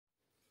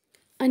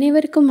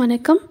அனைவருக்கும்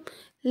வணக்கம்.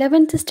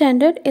 11th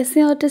standard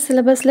SCRT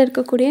சிலபஸில்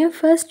இருக்கக்கூடிய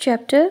first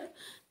chapter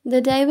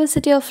the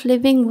diversity of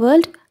living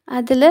world,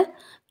 அதில்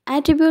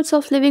ஆட்ரிபியூட்ஸ்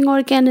ஆஃப் லிவிங்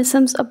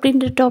ஆர்கானிசம்ஸ்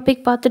அப்படின்ற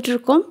டாபிக்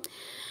பார்த்துட்ருக்கோம்.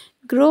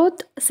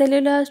 க்ரோத்,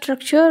 செல்லுலார்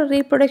ஸ்ட்ரக்சர்,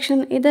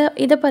 ரீப்ரொடக்ஷன்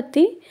இதை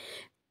பற்றி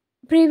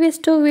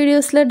ப்ரீவியஸ் 2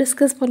 வீடியோஸில்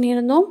டிஸ்கஸ்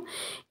பண்ணியிருந்தோம்.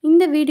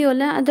 இந்த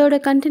வீடியோவில்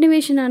அதோட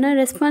கண்டினியூவேஷனான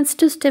ரெஸ்பான்ஸ்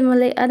டு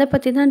ஸ்டிமுலை அதை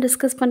பற்றி தான்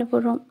டிஸ்கஸ் பண்ண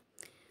போகிறோம்.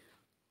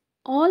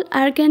 All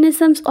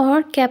organisms are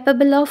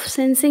capable of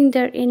sensing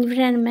their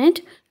environment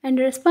and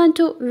respond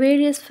to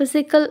various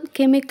physical,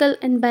 chemical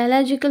and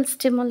biological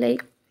stimuli.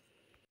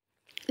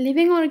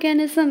 Living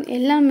organism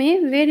எல்லாமே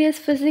various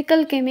physical,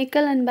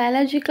 chemical and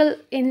biological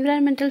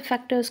environmental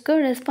factorsக்கு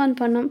respond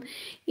பண்ணும்.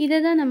 இதை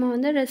தான்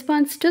நம்ம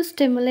ரெஸ்பான்ஸ் டு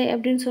ஸ்டிமுலை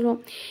அப்படின்னு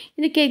சொல்லுவோம்.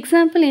 இதுக்கு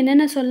எக்ஸாம்பிள்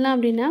என்னென்ன சொல்லலாம்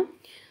அப்படின்னா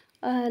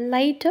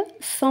லைட்டு,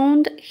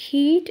 சவுண்ட்,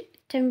 ஹீட்,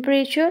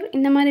 டெம்பரேச்சர்,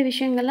 இந்த மாதிரி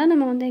விஷயங்கள்லாம்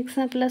நம்ம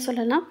எக்ஸாம்பிளாக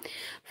சொல்லலாம்.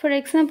 ஃபார்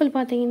எக்ஸாம்பிள்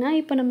பார்த்தீங்கன்னா,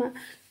 இப்போ நம்ம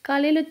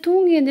காலையில்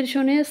தூங்கி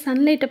எழுந்திரிச்சோன்னே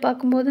சன்லைட்டை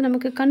பார்க்கும்போது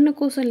நமக்கு கண்ணு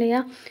கூசும்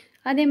இல்லையா?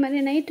 அதே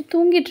மாதிரி நைட்டு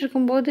தூங்கிட்டு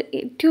இருக்கும்போது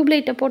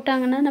டியூப்லைட்டை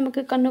போட்டாங்கன்னா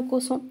நமக்கு கண்ணு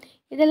கூசும்.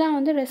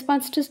 இதெல்லாம்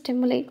ரெஸ்பான்ஸ் டு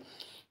ஸ்டிமுலை.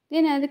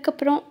 தென்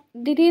அதுக்கப்புறம்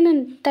திடீர்னு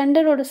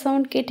தண்டரோட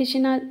சவுண்ட்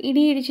கேட்டுச்சுன்னா,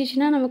 இடி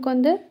இடிச்சிச்சின்னா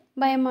நமக்கு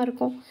பயமாக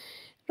இருக்கும்.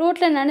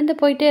 ரோட்டில் நடந்து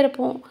போயிட்டே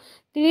இருப்போம்,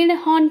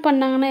 திடீர்னு ஹார்ன்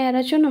பண்ணாங்கன்னா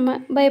யாராச்சும் நம்ம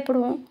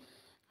பயப்படுவோம்.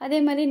 அதே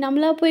மாதிரி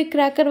நம்மளாக போய்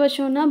கிராக்கர்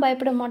வச்சோன்னா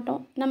பயப்பட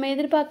மாட்டோம். நம்ம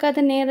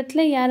எதிர்பார்க்காத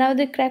நேரத்தில்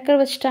யாராவது கிராக்கர்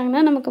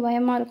வச்சிட்டாங்கன்னா நமக்கு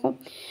பயமாக இருக்கும்.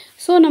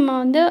 ஸோ நம்ம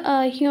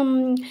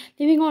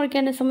லிவிங்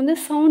ஆர்கானிசம்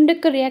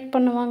சவுண்டுக்கு ரியாக்ட்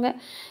பண்ணுவாங்க.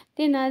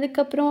 தென்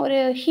அதுக்கப்புறம்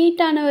ஒரு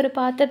ஹீட்டான ஒரு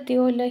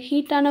பாத்திரத்தையோ இல்லை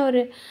ஹீட்டான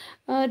ஒரு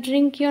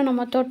ட்ரிங்க்கையோ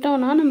நம்ம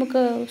தொட்டோன்னா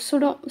நமக்கு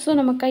சுடும். ஸோ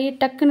நம்ம கையை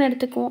டக்குன்னு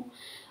எடுத்துக்குவோம்.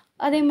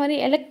 அதே மாதிரி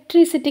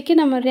எலக்ட்ரிசிட்டிக்கு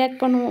நம்ம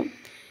ரியாக்ட் பண்ணுவோம்.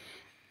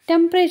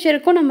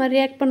 டெம்பரேச்சருக்கும் நம்ம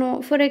ரியாக்ட் பண்ணுவோம்.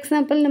 ஃபார்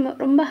எக்ஸாம்பிள், நம்ம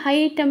ரொம்ப ஹை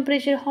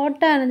டெம்பரேச்சர்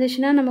ஹாட்டாக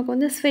இருந்துச்சுன்னா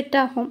நமக்கு ஸ்வெட்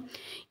ஆகும்.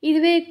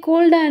 இதுவே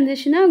கோல்டாக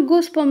இருந்துச்சுன்னா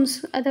கூஸ் பம்ப்ஸ்,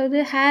 அதாவது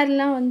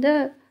ஹேர்லாம்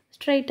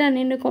ஸ்ட்ரைட்டாக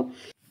நின்றுக்கும்.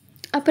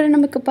 அப்புறம்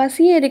நமக்கு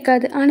பசியே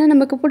இருக்காது. ஆனால்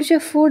நமக்கு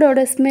பிடிச்ச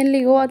ஃபுட்டோட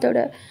ஸ்மெல்லையோ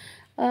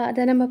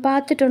அதை நம்ம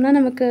பார்த்துட்டோன்னா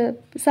நமக்கு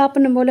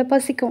சாப்பிடணும் போல்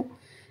பசிக்கும்.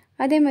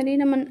 அதே மாதிரி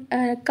நம்ம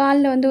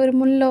காலில் ஒரு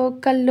முள்ளோ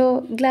கல்லோ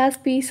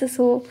கிளாஸ்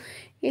பீசஸோ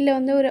இல்லை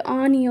ஒரு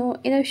ஆணியோ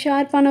ஏதாவது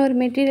ஷார்ப்பான ஒரு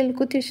மெட்டீரியல்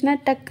குத்திடுச்சுன்னா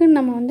டக்குன்னு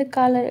நம்ம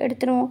காலை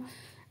எடுத்துருவோம்.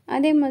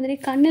 அதே மாதிரி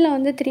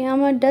கண்ணில்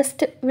தெரியாமல்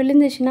டஸ்ட்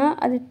விழுந்துச்சுன்னா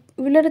அது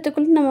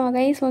விழுறதுக்குள்ளே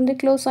நம்ம ஐஸ்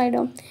க்ளோஸ்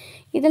ஆகிடும்.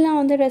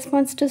 இதெல்லாம்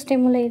ரெஸ்பான்ஸ் டு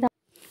ஸ்டிமுலை தான்.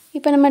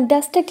 இப்போ நம்ம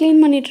டஸ்ட்டை க்ளீன்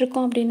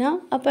பண்ணிகிட்ருக்கோம் அப்படின்னா,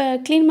 அப்போ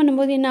க்ளீன்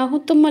பண்ணும்போது என்ன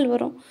ஆகும்? தும்மல்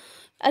வரும்.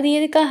 அது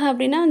எதுக்காக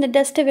அப்படின்னா அந்த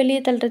டஸ்ட்டை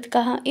வெளியே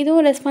தள்ளுறதுக்காக.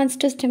 இதுவும் ரெஸ்பான்ஸ்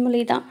டு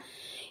ஸ்டிமுலை தான்.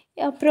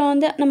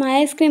 அப்புறம் நம்ம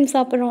ஐஸ்கிரீம்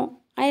சாப்பிட்றோம்,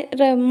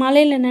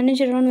 மழையில்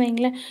நனைஞ்சிடறோன்னு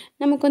வைங்களேன்,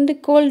 நமக்கு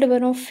கோல்டு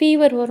வரும்,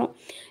 ஃபீவர் வரும்.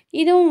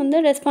 இதுவும்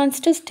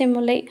ரெஸ்பான்ஸ் டு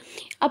ஸ்டிமுலை.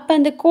 அப்போ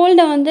அந்த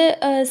கோல்டை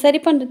சரி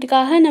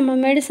பண்ணுறதுக்காக நம்ம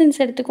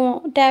மெடிசின்ஸ் எடுத்துக்குவோம்,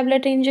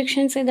 டேப்லெட்,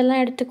 இன்ஜெக்ஷன்ஸ்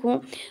இதெல்லாம்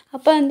எடுத்துக்குவோம்.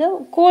 அப்போ அந்த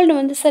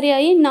கோல்டு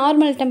சரியாகி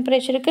நார்மல்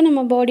டெம்பரேச்சருக்கு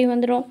நம்ம பாடி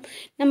வந்துடும்.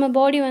 நம்ம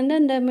பாடி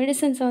அந்த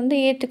மெடிசின்ஸை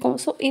ஏற்றுக்கும்.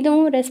 ஸோ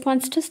இதுவும்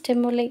ரெஸ்பான்ஸ் டு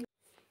ஸ்டிமுலை.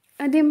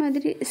 அதே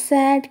மாதிரி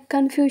chat,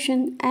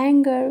 confusion,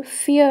 anchor,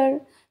 fear,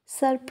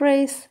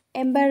 surprise,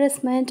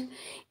 embarrassment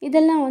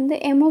இதெல்லாம்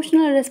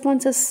எமோஷ்னல்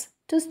ரெஸ்பான்சஸ்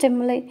டு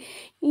ஸ்டிமுலை.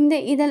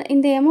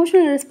 இந்த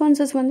எமோஷ்னல்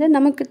ரெஸ்பான்சஸ்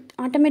நமக்கு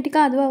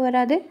ஆட்டோமேட்டிக்காக அதுவாக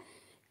வராது.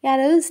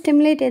 யாராவது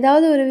ஸ்டிமுலேட்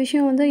ஏதாவது ஒரு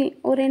விஷயம்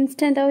ஒரு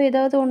இன்ஸ்டண்ட்டாக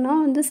ஏதாவது ஒன்றா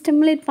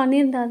ஸ்டிமுலேட்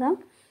பண்ணியிருந்தால் தான்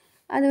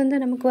அது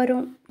நமக்கு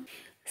வரும்.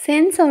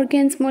 சென்ஸ்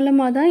ஆர்கன்ஸ்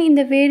மூலமாக தான்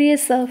இந்த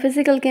various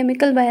physical,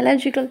 chemical,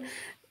 biological,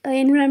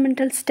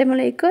 environmental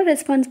ஸ்டிமுலைக்கு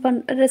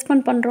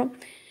respond பண்ணுறோம்.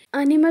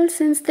 Animals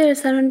sense their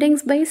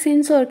surroundings by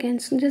sense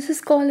organs. This is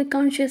called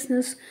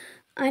consciousness.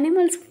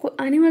 Animals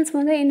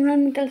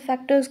environmental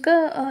factorsக்கு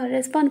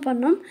respond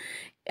பண்ணோம்.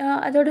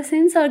 அதோட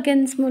சென்ஸ்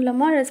ஆர்கன்ஸ்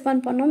மூலமாக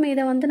ரெஸ்பாண்ட் பண்ணோம்.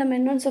 இதை நம்ம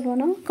என்னென்னு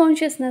சொல்லுவோம்னா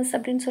கான்ஷியஸ்னஸ்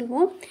அப்படின்னு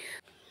சொல்லுவோம்.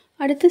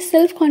 அடுத்து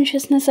செல்ஃப்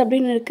கான்ஷியஸ்னஸ்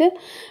அப்படின்னு இருக்குது.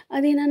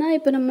 அது என்னென்னா,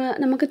 இப்போ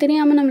நமக்கு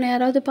தெரியாமல் நம்மளை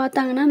யாராவது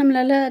பார்த்தாங்கன்னா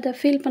நம்மளால் அதை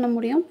ஃபீல் பண்ண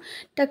முடியும்.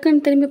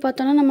 டக்குன்னு திரும்பி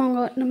பார்த்தோன்னா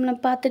நம்மளை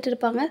பார்த்துட்டு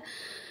இருப்பாங்க.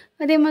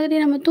 அதே மாதிரி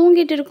நம்ம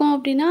தூங்கிட்டு இருக்கோம்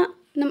அப்படின்னா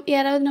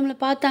யாராவது நம்மளை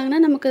பார்த்தாங்கன்னா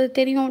நமக்கு அது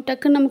தெரியும்,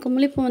 டக்குன்னு நமக்கு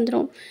முழிப்பு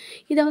வந்துடும்.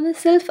 இதை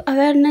செல்ஃப்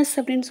அவேர்னஸ்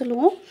அப்படின்னு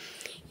சொல்லுவோம்.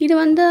 இது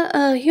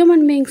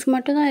ஹியூமன் பீயிங்ஸ்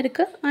மட்டும்தான்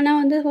இருக்குது.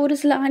 ஆனால் ஒரு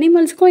சில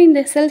அனிமல்ஸ்க்கும்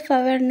இந்த செல்ஃப்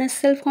அவேர்னஸ்,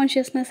 செல்ஃப்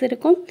கான்ஷியஸ்னஸ்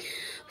இருக்கும்.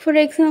 For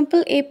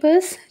example,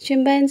 ஏப்பர்ஸ்,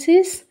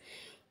 chimpanzees,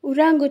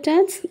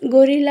 உராங்குட்டான்ஸ்,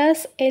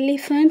 கொரில்லாஸ்,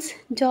 elephants,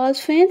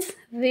 dolphins,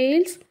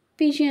 Wales,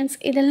 pigeons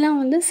இதெல்லாம்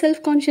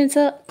செல்ஃப்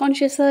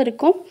கான்ஷியஸாக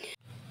இருக்கும்.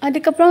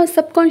 அதுக்கப்புறம்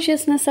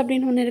சப்கான்ஷியஸ்னஸ்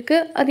அப்படின்னு ஒன்று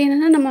இருக்குது. அது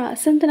என்னென்னா, நம்ம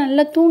அசந்து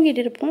நல்லா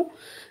தூங்கிட்டு இருப்போம்.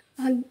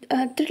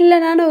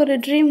 த்ரில்லரான ஒரு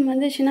ட்ரீம்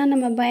வந்துச்சுன்னா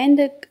நம்ம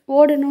பயந்து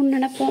ஓடணும்னு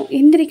நினைப்போம்,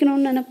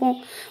 எந்திரிக்கணும்னு நினைப்போம்.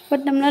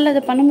 பட் நம்மளால்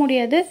அதை பண்ண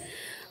முடியாது.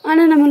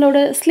 ஆனால்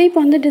நம்மளோட ஸ்லீப்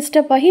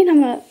டிஸ்டர்ப் ஆகி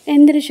நம்ம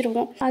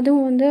எந்திரிச்சிருவோம்.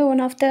 அதுவும்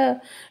one of the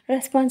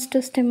response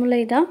to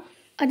ஸ்டிமுலை தான்.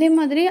 அதே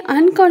மாதிரி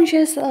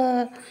அன்கான்ஷியஸ்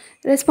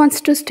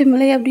ரெஸ்பான்ஸ் டு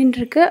ஸ்டிமுலை அப்படின்னு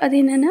இருக்குது. அது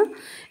என்னென்னா,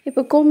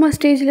 இப்போ கோமா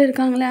ஸ்டேஜில்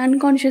இருக்காங்களே,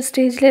 அன்கான்ஷியஸ்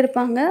ஸ்டேஜில்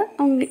இருப்பாங்க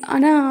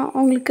ஆனால்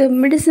அவங்களுக்கு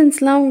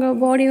மெடிசின்ஸ்லாம் அவங்க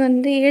பாடி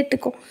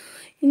ஏற்றுக்கும்.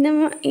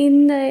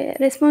 இந்த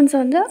ரெஸ்பான்ஸை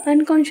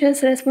அன்கான்ஷியஸ்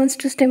ரெஸ்பான்ஸ்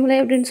டு ஸ்டிமுலை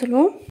அப்படின்னு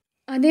சொல்லுவோம்.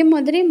 அதே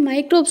மாதிரி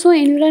மைக்ரோப்ஸும்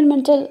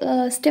என்விரான்மெண்டல்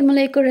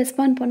ஸ்டிமுலைக்கு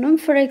ரெஸ்பாண்ட் பண்ணும்.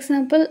 ஃபார்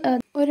எக்ஸாம்பிள்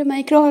ஒரு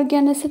மைக்ரோ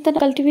ஆர்கானிசத்தை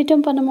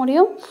கல்டிவேட்டும் பண்ண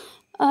முடியும்,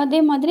 அதே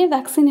மாதிரி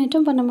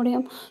வேக்சினேட்டும் பண்ண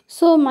முடியும்.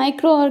 ஸோ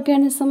மைக்ரோ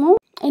ஆர்கானிசமும்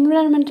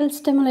என்விரான்மெண்டல்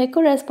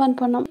ஸ்டிமுலைக்கும் ரெஸ்பாண்ட்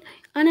பண்ணும்.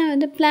 ஆனால்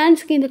வந்து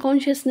பிளான்ட்ஸ்க்கு இந்த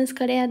கான்ஷியஸ்னஸ்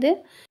கிடையாது.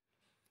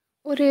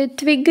 ஒரு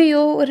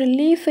ட்விக்கையோ ஒரு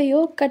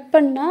லீஃபையோ கட்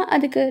பண்ணால்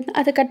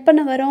அதை கட்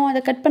பண்ண வரோம்,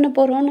 அதை கட் பண்ண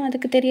போகிறோன்னு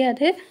அதுக்கு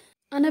தெரியாது.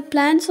 ஆனால்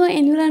பிளான்ட்ஸும்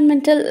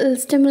என்விரான்மெண்டல்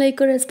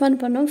ஸ்டிமுலைக்கு ரெஸ்பாண்ட்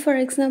பண்ணும். ஃபார்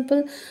எக்ஸாம்பிள்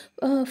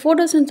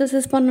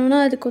ஃபோட்டோசிந்தசிஸ் பண்ணோன்னா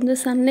அதுக்கு வந்து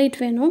சன்லைட்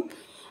வேணும்.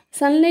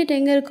 சன்லைட்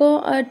எங்கே இருக்கோ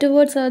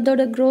டுவர்ட்ஸ்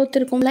அதோட க்ரோத்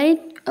இருக்கும்.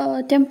 லைட்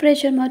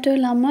டெம்பரேச்சர் மட்டும்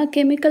இல்லாமல்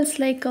chemicals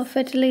like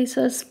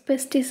fertilisers,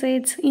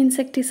 pesticides,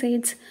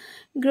 insecticides,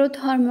 growth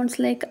hormones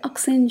like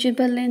auxin,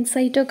 ஜிபெர்லின்,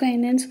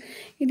 சைட்டோகைனின்ஸ்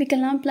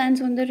இதுக்கெல்லாம்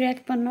பிளான்ட்ஸ் வந்து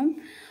ரியாக்ட் பண்ணும்.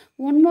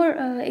 ஒன் மோர்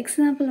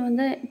எக்ஸாம்பிள்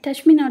வந்து டச்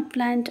மீ நாட்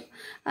பிளான்ட்.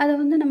 அதை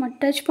வந்து நம்ம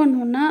டச்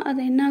பண்ணோன்னா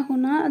அது என்ன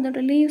ஆகும்னா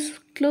அதோடய லீவ்ஸ்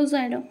க்ளோஸ்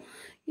ஆகிடும்.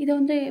 இதை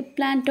வந்து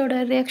பிளான்ட்டோட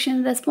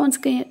ரியாக்ஷன்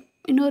ரெஸ்பான்ஸ்க்கு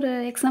இன்னொரு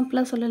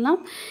எக்ஸாம்பிளாக சொல்லலாம்.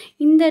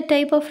 இந்த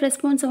டைப் ஆஃப்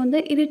ரெஸ்பான்ஸை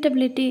வந்து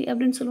இரிட்டபிலிட்டி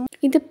அப்படின்னு சொல்லுவோம்.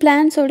 இது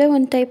பிளான்ட்ஸோட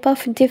one type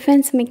of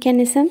defence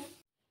mechanism.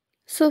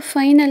 So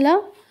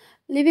ஃபைனலாக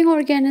லிவிங்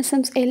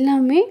ஆர்கானிசம்ஸ்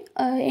எல்லாமே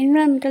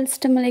என்விரான்மெண்டல்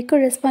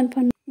ஸ்டிமுலைக்கு ரெஸ்பாண்ட்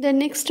பண்ணும். The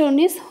next one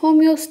is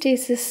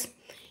homeostasis,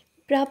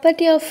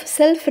 property of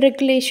self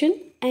regulation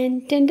and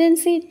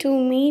tendency to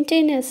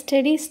maintain a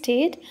steady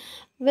state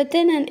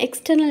within an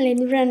external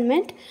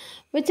environment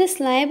which is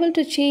liable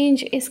to change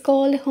is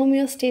called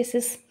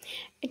homeostasis.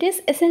 It is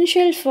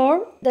essential for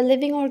the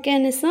living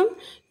organism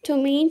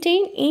to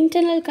maintain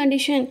internal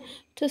condition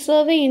to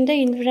survive in the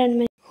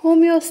environment.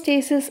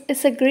 Homeostasis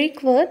is a Greek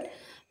word.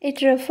 It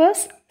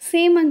refers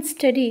same and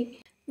steady.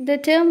 The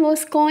term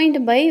was coined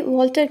by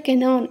Walter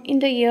Kennan in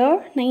the year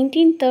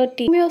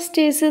 1930.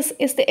 Homeostasis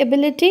is the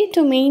ability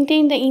to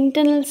maintain the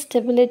internal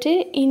stability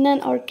in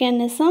an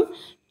organism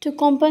to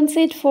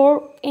compensate for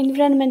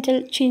environmental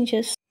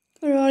changes.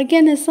 ஒரு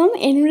organism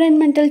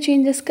environmental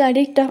சேஞ்சஸ்க்கு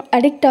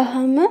addict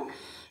ஆகாமல்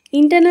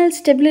internal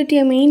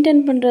ஸ்டெபிலிட்டியை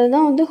maintain பண்ணுறது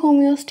தான் வந்து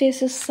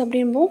homeostasis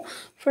அப்படின்போம்.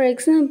 For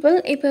example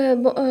இப்போ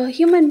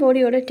human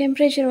பாடியோட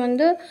temperature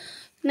வந்து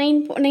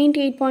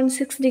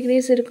 98.6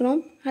 degrees இருக்கணும்.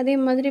 அதே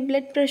மாதிரி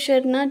பிளட்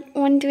ப்ரெஷர்னால்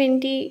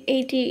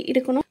 120/80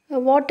 இருக்கணும்.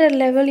 வாட்டர்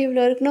லெவல்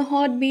இவ்வளோ இருக்கணும்,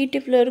 ஹார்ட் பீட்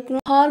இவ்வளோ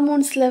இருக்கணும்,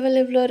 ஹார்மோன்ஸ் லெவல்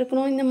இவ்வளோ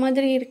இருக்கணும். இந்த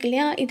மாதிரி இருக்கு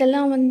இல்லையா,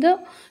 இதெல்லாம் வந்து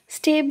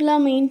ஸ்டேபிளாக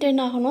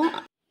மெயின்டைன் ஆகணும்.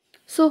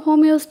 ஸோ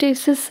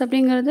ஹோமியோஸ்டேசிஸ்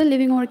அப்படிங்கிறது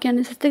லிவிங்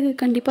ஆர்கானிசத்துக்கு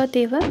கண்டிப்பாக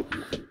தேவை.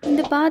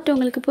 இந்த பார்ட்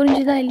உங்களுக்கு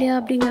புரிஞ்சுதா இல்லையா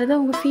அப்படிங்கிறத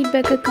உங்கள்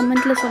ஃபீட்பேக்கை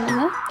கமெண்ட்டில்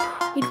சொல்லுங்கள்.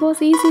 It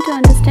was easy to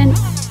understand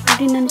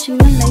அப்படின்னு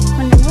நினச்சிங்கன்னா லைக்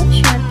பண்ணுங்கள்,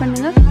 ஷேர்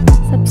பண்ணுங்கள்,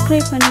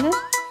 சப்ஸ்கிரைப் பண்ணுங்கள்.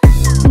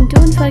 And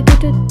don't forget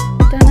to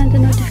turn on the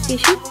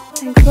notification.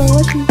 Thanks for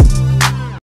watching.